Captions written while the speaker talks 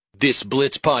This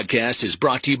Blitz podcast is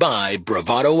brought to you by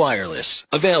Bravado Wireless.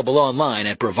 Available online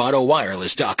at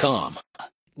bravadowireless.com.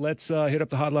 Let's hit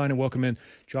up the hotline and welcome in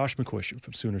Josh McCuistion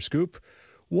from Sooner Scoop.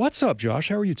 What's up, Josh?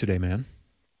 How are you today, man?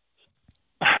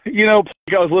 You know,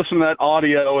 I was listening to that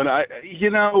audio, and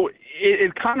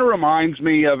it kind of reminds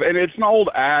me of, and it's an old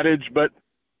adage, but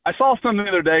I saw something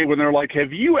the other day when they're like,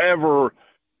 have you ever,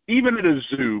 even at a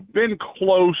zoo, been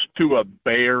close to a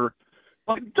bear?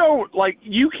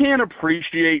 You can't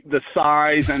appreciate the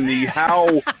size and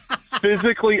how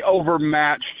physically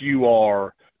overmatched you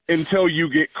are until you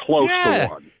get close to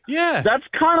one. Yeah. That's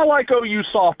kind of like OU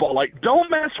softball. Like,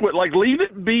 don't mess with, leave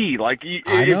it be. If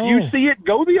you see it,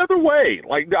 go the other way.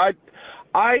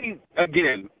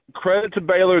 Again, credit to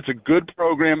Baylor. It's a good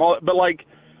program. But,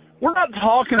 we're not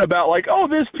talking about,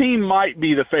 this team might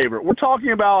be the favorite. We're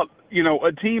talking about,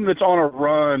 a team that's on a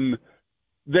run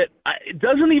that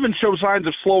doesn't even show signs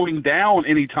of slowing down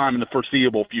anytime in the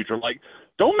foreseeable future.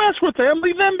 Don't mess with them.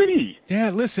 Leave them be. Yeah,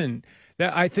 listen,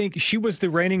 I think she was the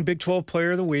reigning Big 12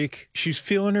 Player of the Week. She's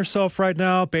feeling herself right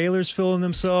now. Baylor's feeling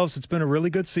themselves. It's been a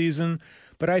really good season.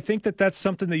 But I think that that's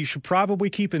something that you should probably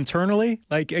keep internally.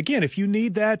 Again, if you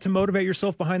need that to motivate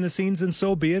yourself behind the scenes, then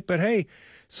so be it. But hey,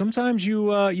 sometimes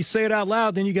you say it out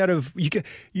loud, then you gotta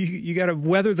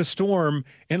weather the storm.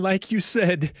 And like you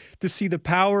said, to see the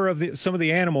power of some of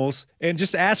the animals, and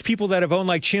just ask people that have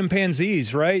owned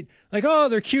chimpanzees, right? Oh,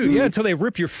 they're cute, yeah, until they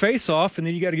rip your face off, and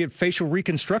then you got to get facial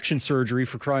reconstruction surgery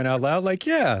for crying out loud.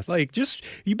 Just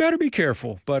you better be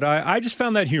careful. But I just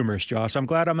found that humorous, Josh. I'm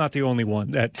glad I'm not the only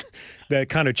one that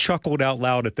kind of chuckled out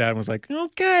loud at that and was like,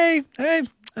 okay, hey,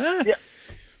 yeah.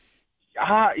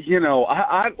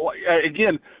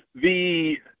 Again,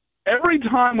 every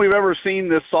time we've ever seen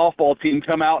this softball team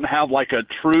come out and have a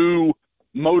true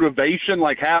motivation,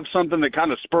 have something that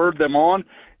kind of spurred them on,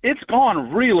 it's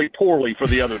gone really poorly for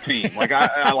the other team.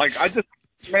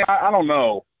 I don't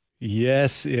know.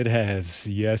 Yes, it has.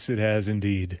 Yes, it has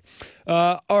indeed.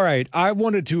 All right. I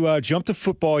wanted to jump to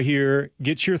football here,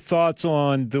 get your thoughts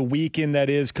on the weekend that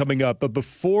is coming up. But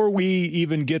before we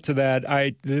even get to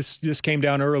that, this just came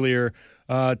down earlier.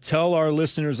 Tell our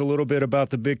listeners a little bit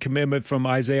about the big commitment from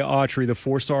Isaiah Autry, the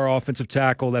 4-star offensive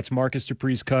tackle. That's Marcus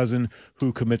Dupree's cousin,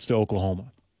 who commits to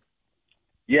Oklahoma.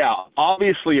 Yeah,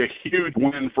 obviously a huge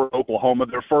win for Oklahoma,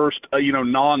 their first,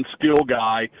 non-skill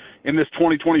guy in this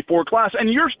 2024 class.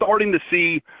 And you're starting to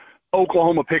see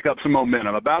Oklahoma pick up some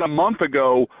momentum. About a month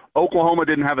ago, Oklahoma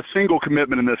didn't have a single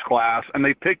commitment in this class, and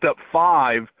they picked up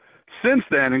 5 since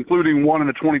then, including one in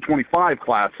the 2025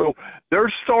 class. So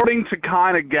they're starting to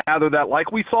kind of gather that,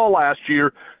 like we saw last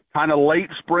year, kind of late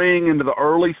spring into the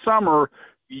early summer,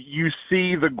 you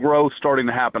see the growth starting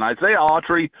to happen. Isaiah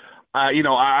Autry,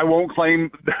 I won't claim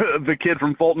the kid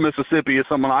from Fulton, Mississippi is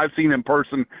someone I've seen in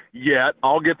person yet.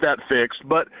 I'll get that fixed.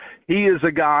 But he is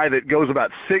a guy that goes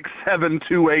about 6'7",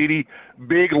 280,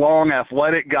 big, long,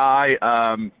 athletic guy.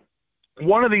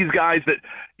 One of these guys that,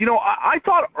 I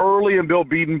thought early in Bill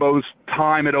Bedenbaugh's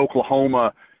time at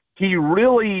Oklahoma, he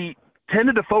really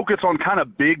tended to focus on kind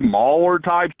of big mauler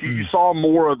types. You saw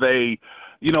more of a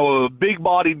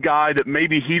big-bodied guy that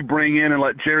maybe he'd bring in and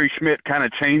let Jerry Schmidt kind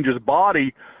of change his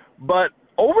body. But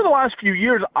over the last few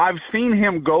years, I've seen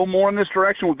him go more in this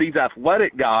direction with these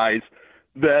athletic guys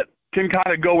that can kind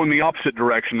of go in the opposite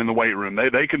direction in the weight room.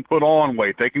 They can put on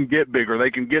weight. They can get bigger. They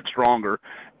can get stronger.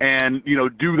 And,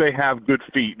 do they have good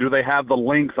feet? Do they have the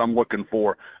length I'm looking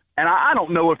for? And I don't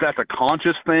know if that's a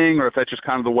conscious thing or if that's just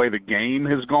kind of the way the game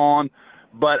has gone.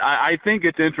 But I think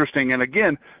it's interesting. And,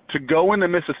 again, to go into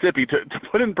Mississippi, to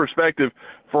put in perspective,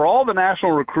 for all the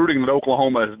national recruiting that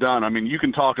Oklahoma has done, I mean, you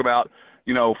can talk about,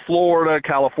 Florida,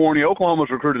 California, Oklahoma's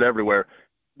recruited everywhere.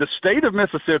 The state of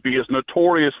Mississippi is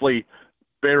notoriously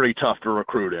very tough to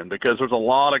recruit in because there's a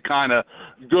lot of kind of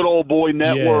good old boy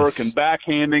network and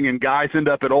backhanding, and guys end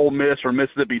up at Ole Miss or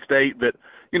Mississippi State that,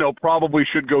 probably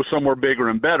should go somewhere bigger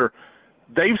and better.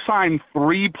 They've signed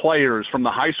 3 players from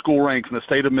the high school ranks in the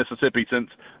state of Mississippi since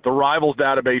the Rivals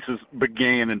databases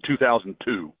began in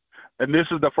 2002. And this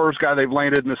is the first guy they've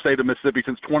landed in the state of Mississippi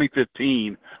since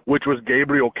 2015, which was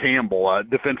Gabriel Campbell, a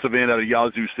defensive end out of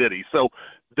Yazoo City. So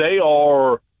they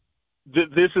are –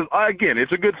 this is, again,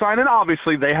 it's a good sign. And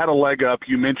obviously they had a leg up.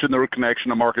 You mentioned their connection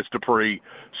to Marcus Dupree.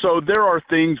 So there are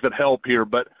things that help here.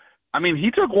 But, I mean,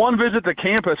 he took one visit to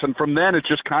campus, and from then it's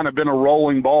just kind of been a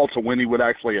rolling ball to when he would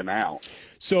actually announce.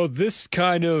 So this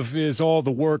kind of is all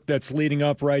the work that's leading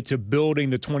up, right, to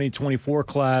building the 2024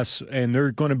 class, and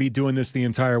they're going to be doing this the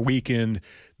entire weekend.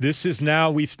 This is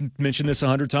now, we've mentioned this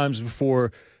 100 times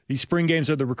before, these spring games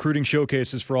are the recruiting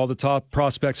showcases for all the top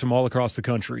prospects from all across the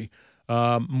country.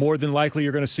 more than likely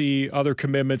you're going to see other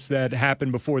commitments that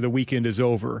happen before the weekend is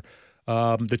over.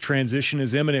 The transition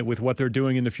is imminent with what they're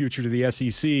doing in the future to the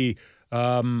SEC.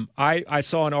 I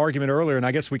saw an argument earlier, and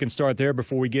I guess we can start there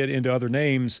before we get into other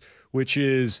names, which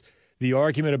is the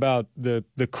argument about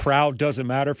the crowd doesn't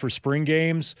matter for spring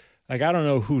games. Like, I don't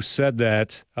know who said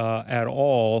that at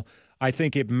all. I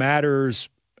think it matters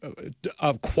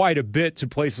quite a bit to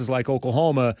places like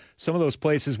Oklahoma. Some of those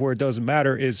places where it doesn't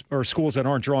matter are schools that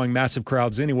aren't drawing massive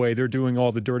crowds anyway. They're doing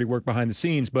all the dirty work behind the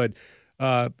scenes. But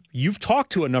you've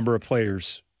talked to a number of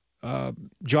players,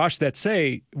 Josh, that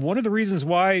say one of the reasons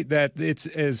why that it's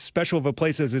as special of a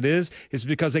place as it is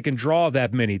because they can draw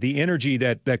that many. The energy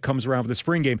that comes around with the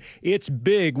spring game, it's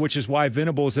big, which is why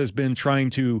Venables has been trying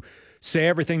to say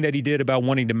everything that he did about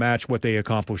wanting to match what they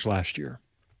accomplished last year.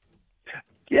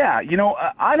 Yeah,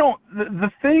 I don't –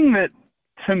 the thing that,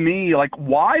 to me, like,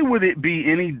 why would it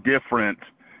be any different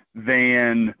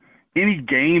than any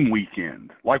game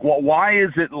weekend? Like, why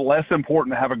is it less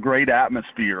important to have a great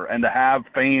atmosphere and to have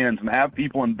fans and have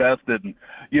people invested and,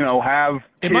 have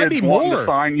kids wanting to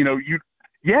sign,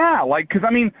 yeah, like, because,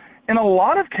 I mean, in a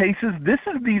lot of cases, this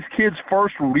is these kids'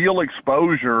 first real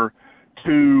exposure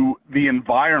to the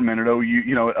environment at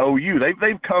OU.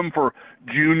 They've come for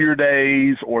junior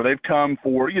days, or they've come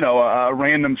for a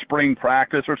random spring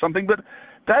practice or something. But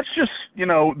that's just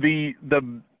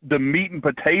the meat and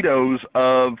potatoes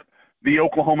of the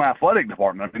Oklahoma athletic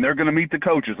department. I mean, they're going to meet the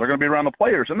coaches, they're going to be around the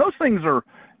players, and those things are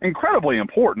incredibly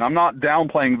important. I'm not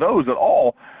downplaying those at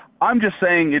all. I'm just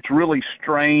saying it's really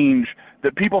strange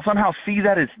that people somehow see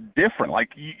that as different. Like,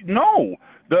 no.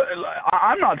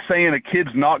 I'm not saying a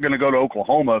kid's not going to go to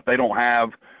Oklahoma if they don't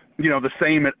have, the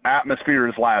same atmosphere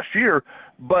as last year,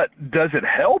 but does it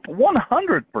help?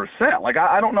 100%. Like,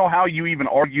 I don't know how you even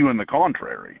argue in the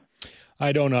contrary.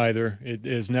 I don't either. It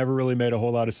has never really made a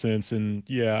whole lot of sense. And,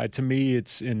 yeah, to me,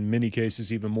 it's in many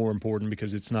cases even more important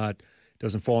because it's not –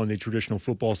 doesn't fall in the traditional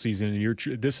football season.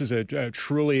 And this is a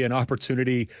truly an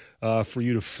opportunity for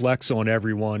you to flex on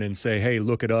everyone and say, hey,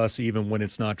 look at us, even when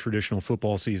it's not traditional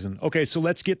football season. Okay, so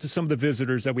let's get to some of the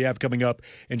visitors that we have coming up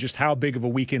and just how big of a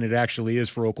weekend it actually is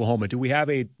for Oklahoma. Do we have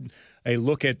a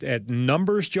look at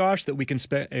numbers, Josh, that we can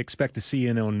expect to see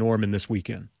in on Norman this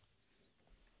weekend?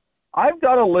 I've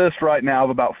got a list right now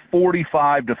of about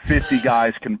 45 to 50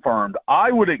 guys confirmed.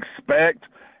 I would expect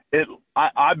it.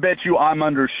 I bet you I'm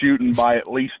undershooting by at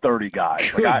least 30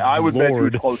 guys. Like, I would bet you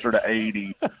it's closer to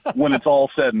 80 when it's all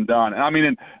said and done. And I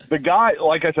mean, the guy,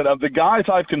 like I said, of the guys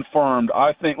I've confirmed,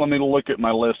 I think, let me look at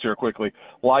my list here quickly.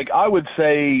 Like, I would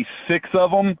say 6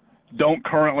 of them don't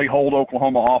currently hold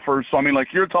Oklahoma offers. So, I mean,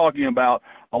 like, you're talking about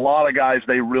a lot of guys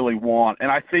they really want. And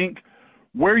I think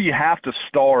where you have to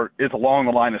start is along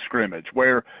the line of scrimmage,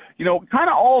 where, kind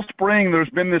of all spring there's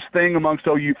been this thing amongst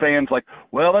OU fans like,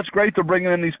 well, that's great they're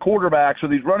bringing in these quarterbacks or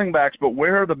these running backs, but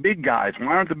where are the big guys? Why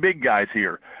aren't the big guys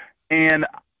here? And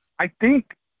I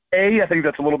think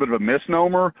that's a little bit of a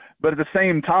misnomer, but at the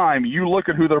same time, you look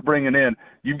at who they're bringing in.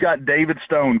 You've got David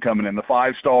Stone coming in, the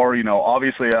 5-star,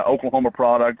 obviously an Oklahoma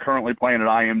product, currently playing at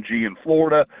IMG in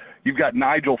Florida. You've got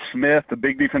Nigel Smith, the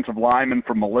big defensive lineman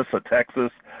from Melissa,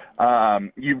 Texas.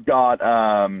 You've got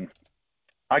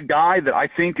a guy that I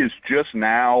think is just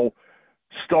now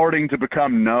starting to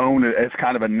become known as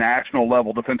kind of a national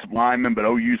level defensive lineman, but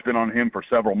OU's been on him for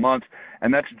several months,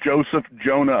 and that's Joseph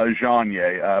Jonah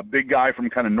Ajanye, a big guy from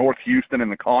kind of North Houston in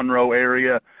the Conroe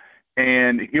area,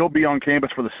 and he'll be on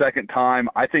campus for the second time.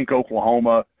 I think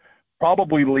Oklahoma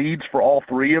probably leads for all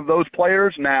 3 of those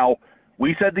players. Now,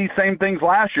 we said these same things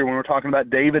last year when we were talking about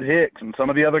David Hicks and some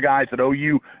of the other guys that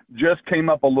OU just came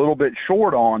up a little bit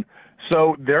short on.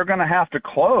 So they're going to have to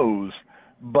close,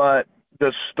 but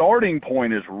the starting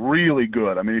point is really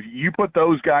good. I mean, if you put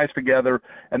those guys together,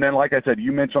 and then, like I said,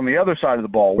 you mentioned on the other side of the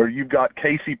ball where you've got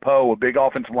Casey Poe, a big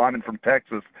offensive lineman from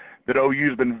Texas that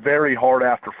OU's been very hard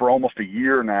after for almost a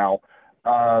year now.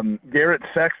 Garrett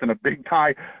Sexton, a big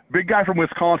guy from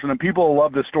Wisconsin, and people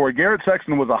love this story. Garrett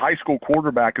Sexton was a high school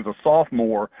quarterback as a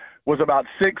sophomore, was about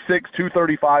 6'6",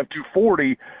 235,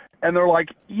 240, and they're like,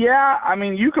 yeah, I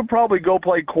mean, you could probably go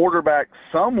play quarterback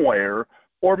somewhere,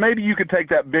 or maybe you could take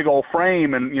that big old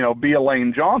frame and, be a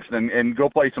Lane Johnson and go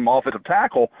play some offensive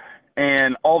tackle.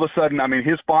 And all of a sudden, I mean,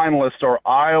 his finalists are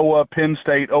Iowa, Penn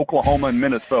State, Oklahoma, and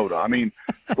Minnesota. I mean,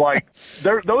 like,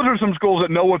 those are some schools that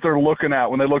know what they're looking at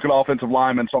when they look at offensive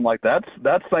linemen. So I'm like, that's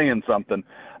saying something.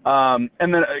 And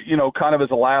then, kind of as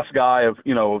the last guy of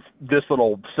this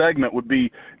little segment would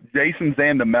be Jason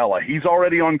Zandamella. He's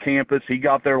already on campus. He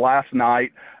got there last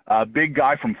night. Big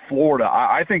guy from Florida.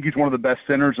 I think he's one of the best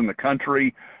centers in the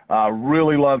country.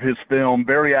 Really love his film.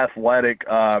 Very athletic.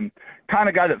 Kind kind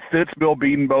of guy that fits Bill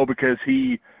Bedenbaugh because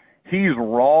he's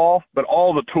raw, but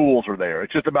all the tools are there.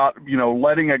 It's just about,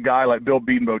 letting a guy like Bill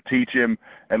Bedenbaugh teach him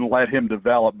and let him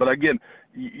develop. But again,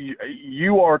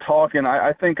 you are talking,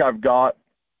 I think I've got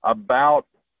about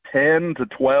 10 to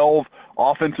 12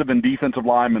 offensive and defensive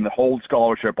linemen that hold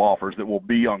scholarship offers that will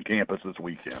be on campus this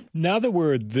weekend. Now that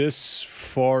we're this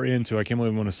far into, I can't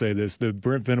believe I want to say this, the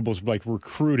Brent Venables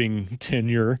recruiting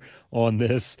tenure on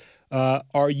this,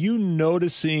 are you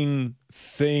noticing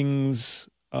things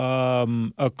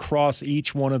across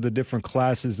each one of the different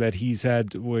classes that he's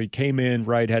had? Where he came in,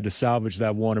 right, had to salvage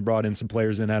that one and brought in some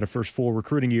players and had a first full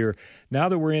recruiting year. Now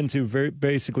that we're into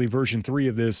basically version 3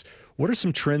 of this, what are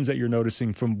some trends that you're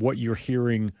noticing from what you're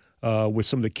hearing with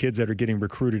some of the kids that are getting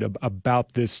recruited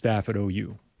about this staff at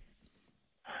OU?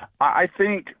 I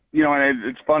think, and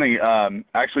it's funny,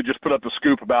 actually just put up the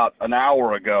scoop about an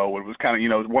hour ago. It was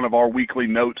kind of, one of our weekly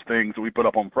notes things that we put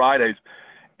up on Fridays,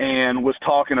 and was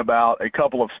talking about a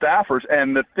couple of staffers.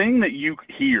 And the thing that you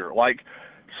hear,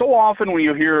 so often when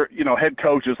you hear, head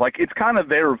coaches, it's kind of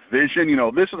their vision,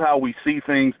 this is how we see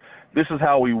things, this is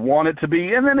how we want it to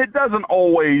be. And then it doesn't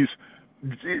always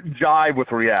jive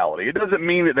with reality. It doesn't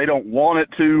mean that they don't want it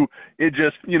to. It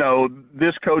just,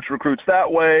 this coach recruits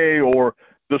that way, or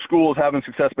the school is having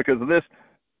success because of this.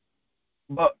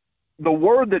 But the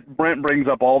word that Brent brings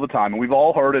up all the time, and we've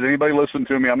all heard it, anybody listen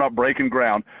to me, I'm not breaking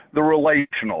ground, the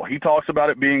relational. He talks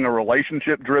about it being a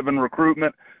relationship-driven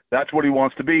recruitment. That's what he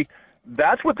wants to be.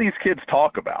 That's what these kids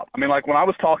talk about. I mean, when I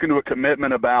was talking to a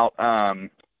commitment about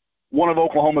one of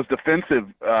Oklahoma's defensive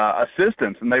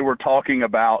assistants, and they were talking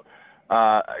about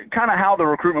kind of how the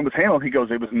recruitment was handled, he goes,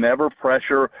 it was never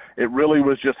pressure. It really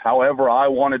was just however I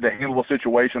wanted to handle the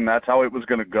situation, that's how it was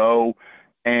going to go.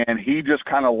 And he just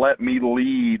kind of let me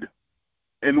lead.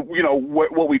 And,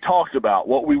 what we talked about,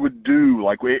 what we would do,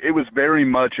 it was very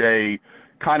much a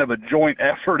kind of a joint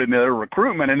effort in their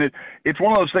recruitment. And it's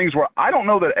one of those things where I don't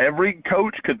know that every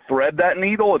coach could thread that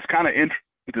needle. It's kind of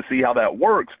interesting to see how that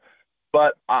works.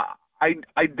 But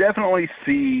I definitely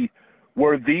see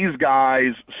where these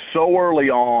guys so early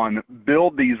on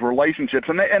build these relationships,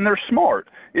 and they're smart.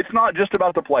 It's not just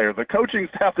about the player. The coaching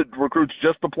staff that recruits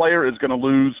just the player is going to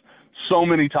lose so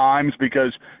many times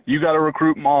because you got to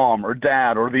recruit mom or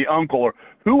dad or the uncle or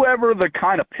whoever the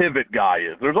kind of pivot guy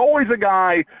is. There's always a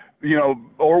guy,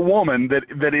 or woman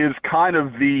that is kind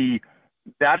of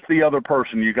that's the other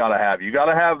person you got to have. You got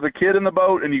to have the kid in the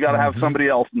boat, and you got to have somebody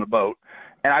else in the boat.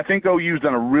 And I think OU's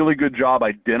done a really good job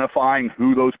identifying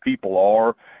who those people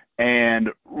are and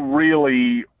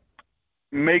really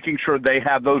making sure they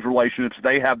have those relationships,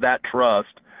 they have that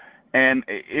trust. And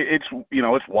it's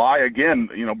why, again,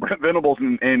 Brent Venables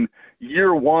in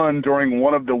year one during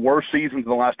one of the worst seasons in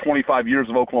the last 25 years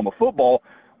of Oklahoma football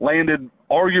landed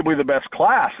arguably the best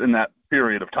class in that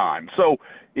period of time. So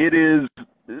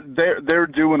they're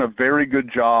doing a very good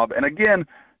job. And again,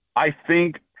 I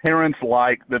think parents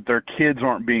like that their kids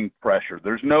aren't being pressured.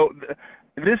 This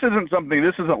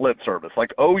isn't lip service.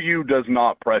 OU does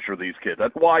not pressure these kids.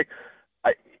 That's why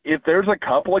if there's a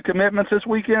couple of commitments this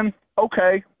weekend,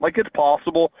 okay, it's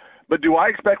possible. But do I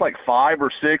expect 5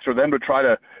 or 6 or them to try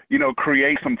to,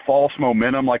 create some false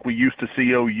momentum like we used to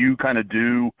see OU kind of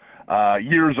do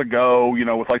years ago,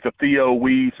 with the Theo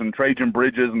Weiss and Trajan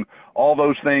Bridges and all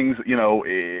those things,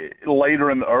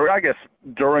 later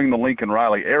during the Lincoln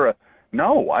Riley era?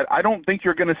 No, I don't think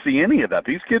you're going to see any of that.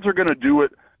 These kids are going to do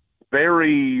it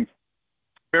very,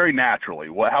 very naturally.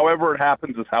 However it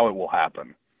happens is how it will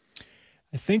happen.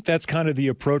 I think that's kind of the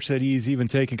approach that he's even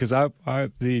taking, because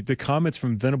the comments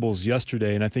from Venables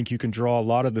yesterday, and I think you can draw a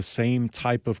lot of the same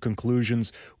type of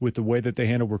conclusions with the way that they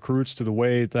handle recruits to the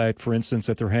way that, for instance,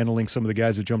 that they're handling some of the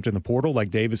guys that jumped in the portal, like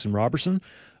Davis and Robertson.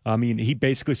 I mean, he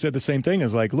basically said the same thing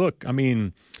as look, I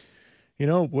mean,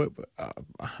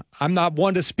 I'm not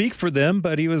one to speak for them,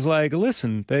 but he was like,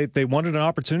 listen, they wanted an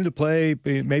opportunity to play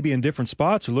maybe in different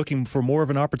spots or looking for more of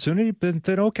an opportunity, then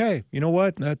okay, you know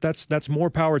what? That's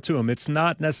more power to them. It's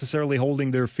not necessarily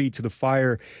holding their feet to the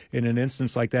fire in an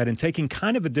instance like that and taking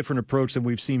kind of a different approach than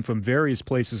we've seen from various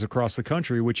places across the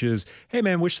country, which is, hey,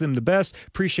 man, wish them the best,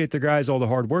 appreciate the guys, all the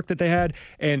hard work that they had,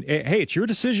 and hey, it's your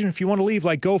decision if you want to leave,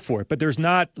 go for it. But there's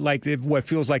not what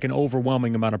feels like an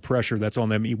overwhelming amount of pressure that's on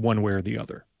them one way or the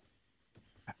other.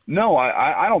 No,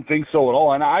 I don't think so at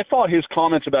all. And I thought his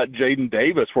comments about Jaden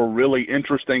Davis were really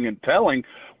interesting and telling,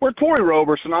 where Torrey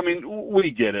Roberson, I mean,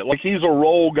 we get it. He's a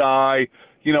role guy,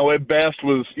 at best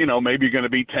was, maybe going to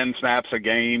be 10 snaps a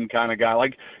game kind of guy.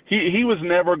 He was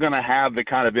never going to have the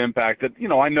kind of impact that,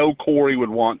 I know Corey would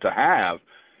want to have.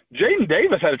 Jaden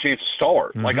Davis had a chance to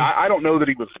start. Mm-hmm. Like, I don't know that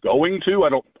he was going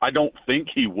to. I don't think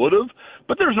he would have.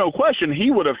 But there's no question he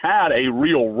would have had a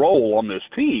real role on this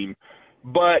team.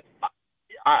 But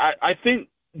I think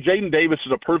Jaden Davis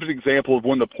is a perfect example of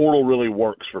when the portal really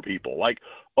works for people. Like,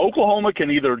 Oklahoma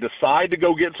can either decide to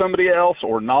go get somebody else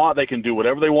or not. They can do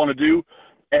whatever they want to do.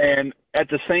 And at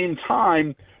the same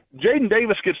time, Jaden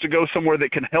Davis gets to go somewhere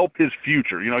that can help his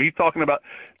future. You know, he's talking about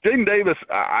Jaden Davis.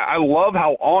 I love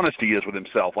how honest he is with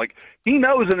himself. Like, he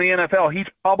knows in the NFL he's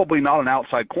probably not an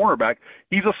outside cornerback.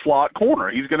 He's a slot corner.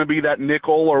 He's going to be that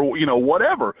nickel or, you know,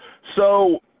 whatever.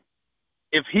 So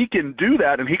if he can do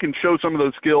that and he can show some of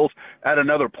those skills at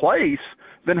another place,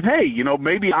 then, hey, you know,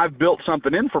 maybe I've built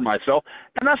something in for myself.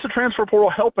 And that's the transfer portal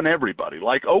helping everybody.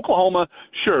 Like, Oklahoma,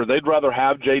 sure, they'd rather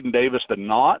have Jaden Davis than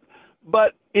not.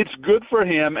 But it's good for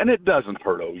him, and it doesn't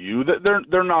hurt OU.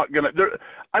 They're not going to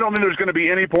 – I don't think there's going to be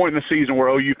any point in the season where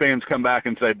OU fans come back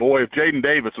and say, boy, if Jaden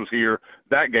Davis was here,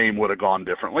 that game would have gone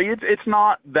differently. It's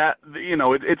not that – you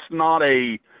know, it's not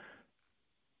a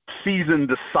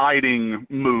season-deciding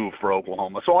move for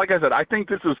Oklahoma. So, like I said, I think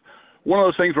this is one of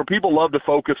those things where people love to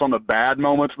focus on the bad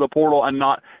moments of the portal and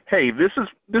not, hey, this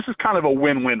is kind of a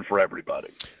win-win for everybody.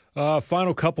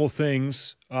 Final couple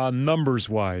things,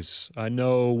 numbers-wise. I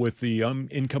know with the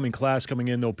incoming class coming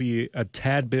in, they'll be a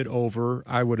tad bit over.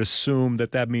 I would assume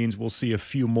that means we'll see a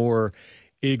few more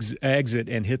exit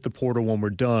and hit the portal when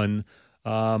we're done.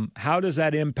 How does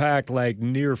that impact, like,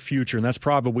 near future? And that's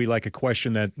probably like a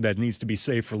question that needs to be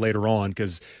saved for later on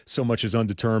because so much is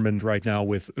undetermined right now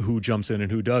with who jumps in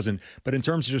and who doesn't. But in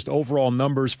terms of just overall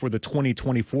numbers for the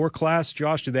 2024 class,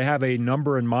 Josh, do they have a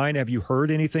number in mind? Have you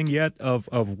heard anything yet of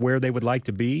where they would like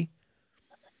to be?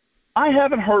 I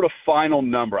haven't heard a final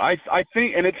number. I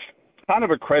think, and it's kind of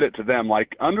a credit to them,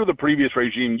 like, under the previous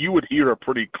regime, you would hear a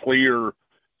pretty clear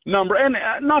number, and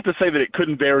not to say that it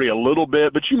couldn't vary a little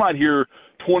bit, but you might hear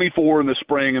 24 in the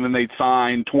spring and then they'd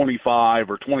sign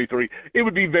 25 or 23. It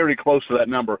would be very close to that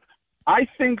number. I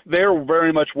think they're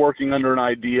very much working under an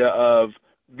idea of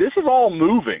this is all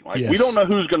moving. Like, yes. We don't know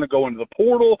who's going to go into the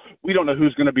portal. We don't know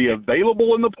who's going to be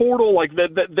available in the portal. Like,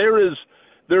 that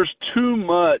there's too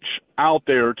much out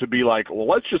there to be like, well,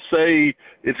 let's just say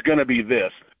it's going to be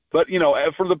this. But, you know,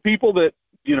 for the people that,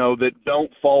 you know, that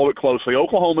don't follow it closely,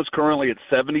 Oklahoma's currently at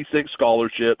 76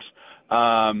 scholarships.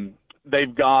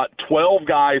 They've got 12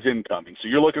 guys incoming. So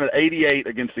you're looking at 88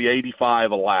 against the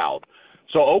 85 allowed.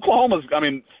 So Oklahoma's,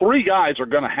 3 guys are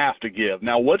going to have to give.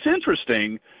 Now, what's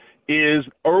interesting is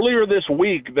earlier this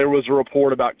week there was a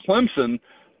report about Clemson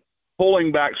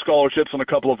pulling back scholarships on a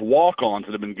couple of walk-ons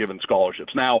that have been given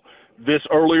scholarships. Now,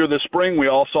 earlier this spring, we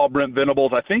all saw Brent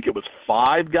Venables. I think it was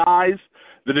 5 guys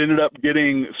that ended up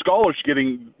getting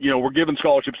were given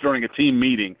scholarships during a team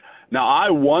meeting. Now, I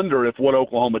wonder if what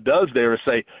Oklahoma does there is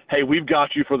say, hey, we've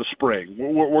got you for the spring.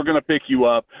 We're going to pick you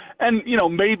up. And, you know,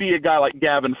 maybe a guy like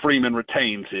Gavin Freeman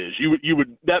retains his.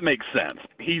 That makes sense.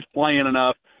 He's playing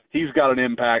enough. He's got an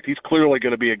impact. He's clearly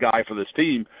going to be a guy for this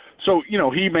team. So, you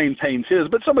know, he maintains his.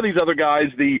 But some of these other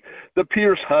guys, the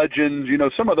Pierce Hudgens, you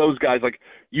know, some of those guys, like,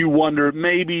 you wonder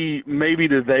maybe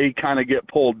do they kind of get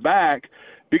pulled back?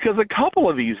 Because a couple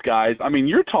of these guys,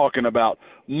 you're talking about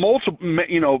multiple,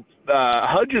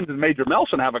 Hudgens and Major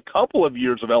Melson have a couple of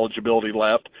years of eligibility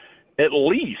left at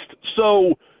least.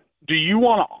 So do you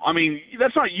want to,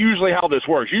 that's not usually how this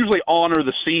works. Usually honor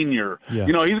the senior. Yeah.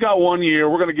 You know, he's got 1 year.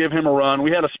 We're going to give him a run.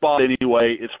 We had a spot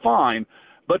anyway. It's fine.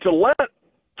 But to let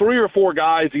 3 or 4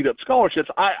 guys eat up scholarships,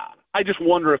 I just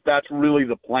wonder if that's really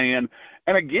the plan.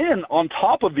 And again, on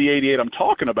top of the 88 I'm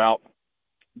talking about,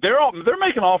 they're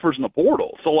making offers in the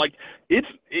portal. So, like,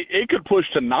 it could push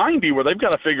to 90 where they've got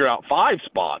to figure out 5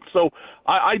 spots. So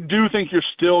I do think you're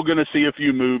still going to see a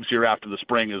few moves here after the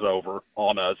spring is over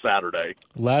on a Saturday.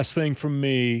 Last thing from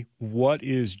me, what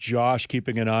is Josh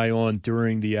keeping an eye on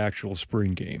during the actual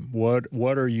spring game?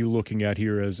 What are you looking at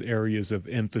here as areas of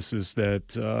emphasis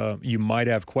that you might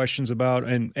have questions about?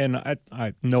 And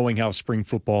I knowing how spring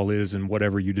football is and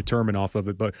whatever you determine off of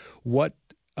it, but what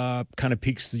kind of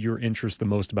piques your interest the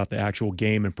most about the actual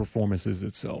game and performances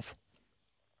itself?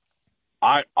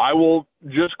 I will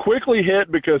just quickly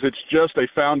hit because it's just a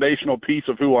foundational piece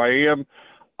of who I am.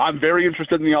 I'm very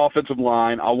interested in the offensive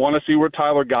line. I want to see where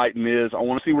Tyler Guyton is. I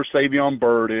want to see where Savion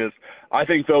Byrd is. I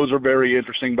think those are very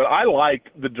interesting, but I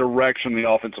like the direction the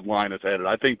offensive line is headed.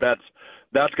 I think that's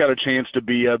got a chance to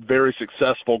be a very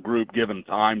successful group given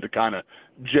time to kind of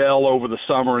gel over the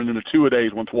summer and into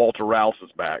 2-a-days once Walter Rouse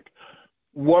is back.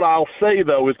 What I'll say,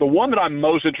 though, is the one that I'm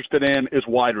most interested in is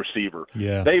wide receiver.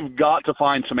 Yeah. They've got to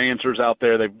find some answers out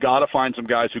there. They've got to find some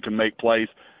guys who can make plays.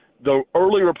 The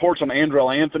early reports on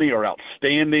Andrell Anthony are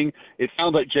outstanding. It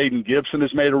sounds like Jaden Gibson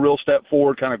has made a real step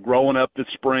forward, kind of growing up this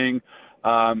spring.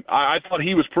 I thought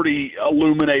he was pretty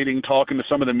illuminating talking to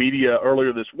some of the media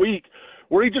earlier this week,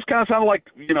 where he just kind of sounded like,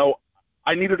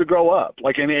 I needed to grow up.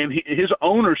 His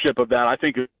ownership of that, I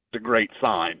think, is a great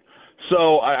sign.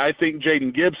 So I think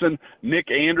Jaden Gibson,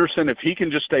 Nick Anderson, if he can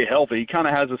just stay healthy, he kind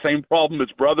of has the same problem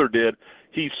his brother did.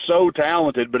 He's so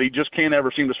talented, but he just can't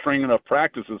ever seem to string enough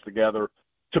practices together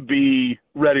to be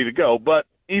ready to go. But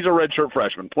he's a redshirt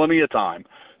freshman, plenty of time.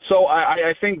 So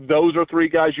I think those are three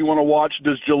guys you want to watch.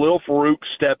 Does Jalil Farouk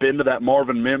step into that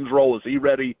Marvin Mims role? Is he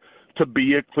ready to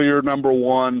be a clear number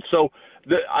one? So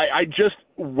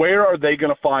where are they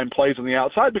going to find plays on the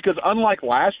outside? Because unlike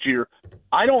last year,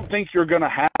 I don't think you're going to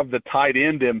have the tight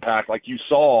end impact like you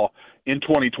saw in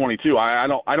 2022. I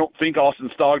don't think Austin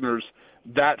Stogner's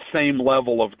that same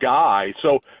level of guy.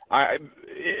 So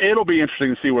it'll be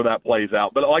interesting to see where that plays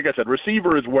out. But like I said,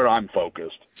 receiver is where I'm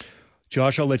focused.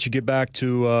 Josh, I'll let you get back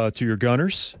to your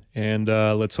Gunners, and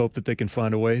let's hope that they can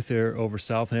find a way there over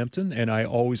Southampton. And I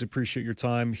always appreciate your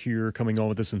time here coming on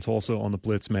with us in Tulsa on the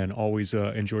Blitz, man. Always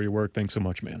enjoy your work. Thanks so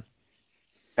much, man.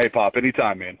 Hey, Pop,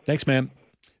 anytime, man. Thanks, man.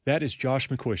 That is Josh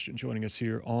McCuistion joining us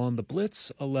here on the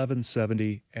Blitz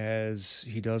 1170, as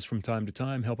he does from time to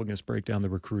time, helping us break down the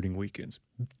recruiting weekends.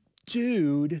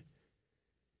 Dude,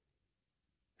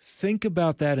 think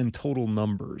about that in total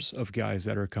numbers of guys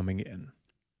that are coming in.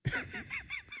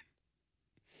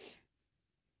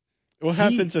 What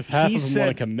happens if half of them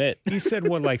want to commit? He said,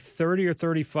 30 or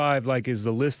 35, is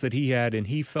the list that he had, and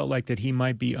he felt like that he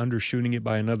might be undershooting it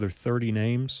by another 30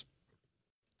 names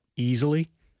easily.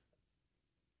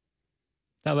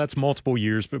 Now, that's multiple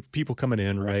years, but people coming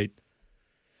in, right?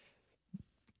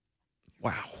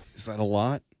 Wow. Is that a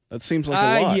lot? That seems like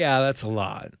a lot. Yeah, that's a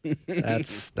lot.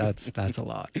 That's a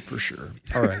lot for sure.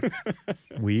 All right.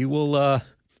 We will we'll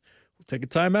take a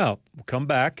timeout. We'll come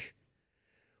back.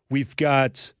 We've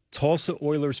got Tulsa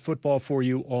Oilers football for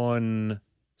you on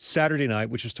Saturday night,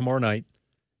 which is tomorrow night,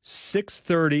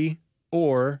 6:30,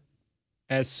 or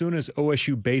as soon as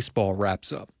OSU baseball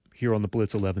wraps up here on the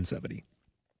Blitz 1170.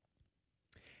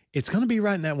 It's going to be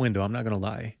right in that window, I'm not going to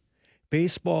lie.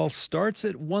 Baseball starts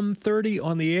at 1:30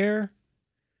 on the air.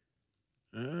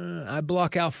 I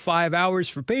block out 5 hours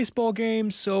for baseball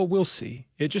games, so we'll see.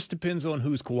 It just depends on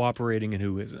who's cooperating and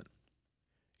who isn't.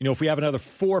 If we have another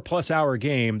 4+ hour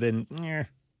game, then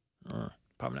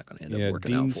probably not going to end up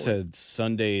working out for Dean said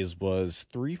Sundays was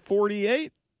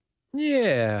 3:48.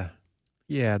 Yeah,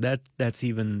 that's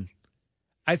even.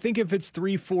 I think if it's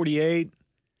 3:48,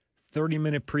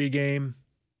 30-minute pregame.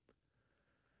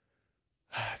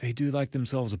 They do like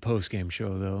themselves a post-game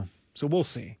show, though, so we'll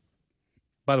see.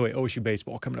 By the way, OSU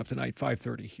baseball coming up tonight,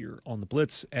 5:30 here on the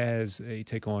Blitz as they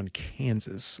take on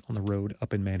Kansas on the road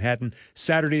up in Manhattan.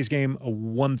 Saturday's game,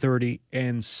 1:30,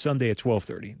 and Sunday at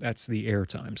 12:30. That's the air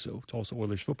time. So Tulsa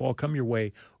Oilers football come your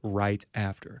way right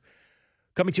after.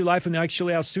 Coming to you live from the Ike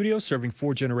Chili Studio, serving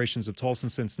 4 generations of Tulsa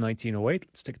since 1908.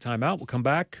 Let's take a time out. We'll come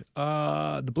back.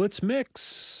 The Blitz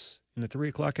Mix in the 3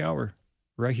 o'clock hour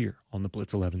right here on the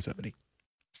Blitz 1170.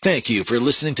 Thank you for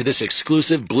listening to this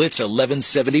exclusive Blitz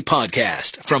 1170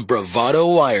 podcast from Bravado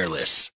Wireless.